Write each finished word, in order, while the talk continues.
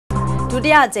ဒု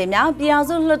တိယအကြိမ်မြောက်ပြည်အောင်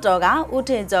စုလွှတ်တော်ကဦး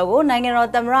ထင်ကျော်ကိုနိုင်ငံတော်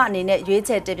သမ္မတအနေနဲ့ရွေး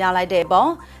ချယ်တင်ပြလိုက်တဲ့အပေါ်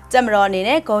တပ်မတော်အနေ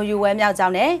နဲ့ဂုဏ်ယူဝဲမြောက်ကြော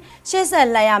င်းနဲ့ရှေ့ဆက်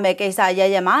လှမ်းရမယ့်ကိစ္စရ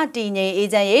ရမှာတည်ငြိမ်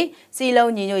အေးချမ်းရေးစီ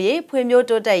လုံးညီညွတ်ရေးဖွံ့ဖြိုး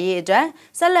တိုးတက်ရေးအတွက်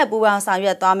ဆက်လက်ပူးပေါင်းဆောင်ရွ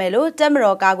က်သွားမယ်လို့တပ်မ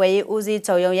တော်ကာကွယ်ရေးဦးစီး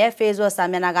ချုပ်ရုံးရဲ့ Facebook စာ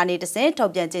မျက်နှာကနေတဆင့်ထု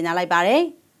တ်ပြန်ကြေညာလိုက်ပါတယ်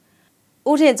။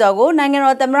ဦးထင်ကျော်ကိုနိုင်ငံ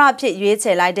တော်သမ္မတဖြစ်ရွေးချ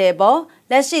ယ်လိုက်တဲ့အပေါ်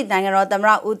လက်ရှိနိုင်ငံတော်သမ္မ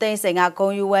တဦးသိန်းစိန်ကဂု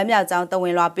ဏ်ယူဝဲမြောက်ကြောင်းတဝ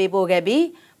င်လွှာပေးပို့ခဲ့ပြီး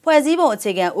ဖွဲ့စည်းပုံအ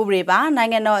ခြေခံဥပဒေပါနို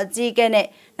င်ငံတော်အကြီးအကဲနဲ့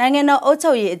နိုင်ငံတော်အုပ်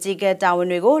ချုပ်ရေးအကြီးအကဲတာဝန်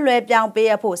တွေကိုလွှဲပြောင်းပေး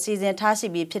အပ်ဖို့စီစဉ်ထားရှိ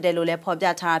ပြီးဖြစ်တယ်လို့လည်းဖော်ပြ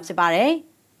ထားတာဖြစ်ပါတယ်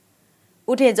။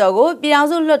ဦးထင်ကျော်ကိုပြည်ထောင်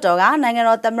စုလွှတ်တော်ကနိုင်ငံ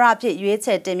တော်သမ္မတဖြစ်ရွေးချ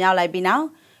ယ်တင်မြှောက်လိုက်ပြီးနောက်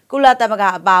ကုလသမဂ္ဂ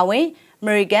အပါအဝင်အ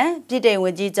မေရိကန်ပြည်ထောင်ဝ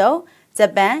န်ကြီးချုပ်ဂျ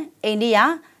ပန်အိန္ဒိယ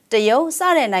တရုတ်စ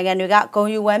တဲ့နိုင်ငံတွေကဂုဏ်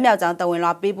ယူဝမ်းမြောက်ကြောင်းတဝင်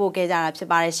လွှာပေးပို့ခဲ့ကြတာဖြစ်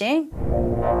ပါတယ်ရှင်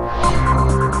။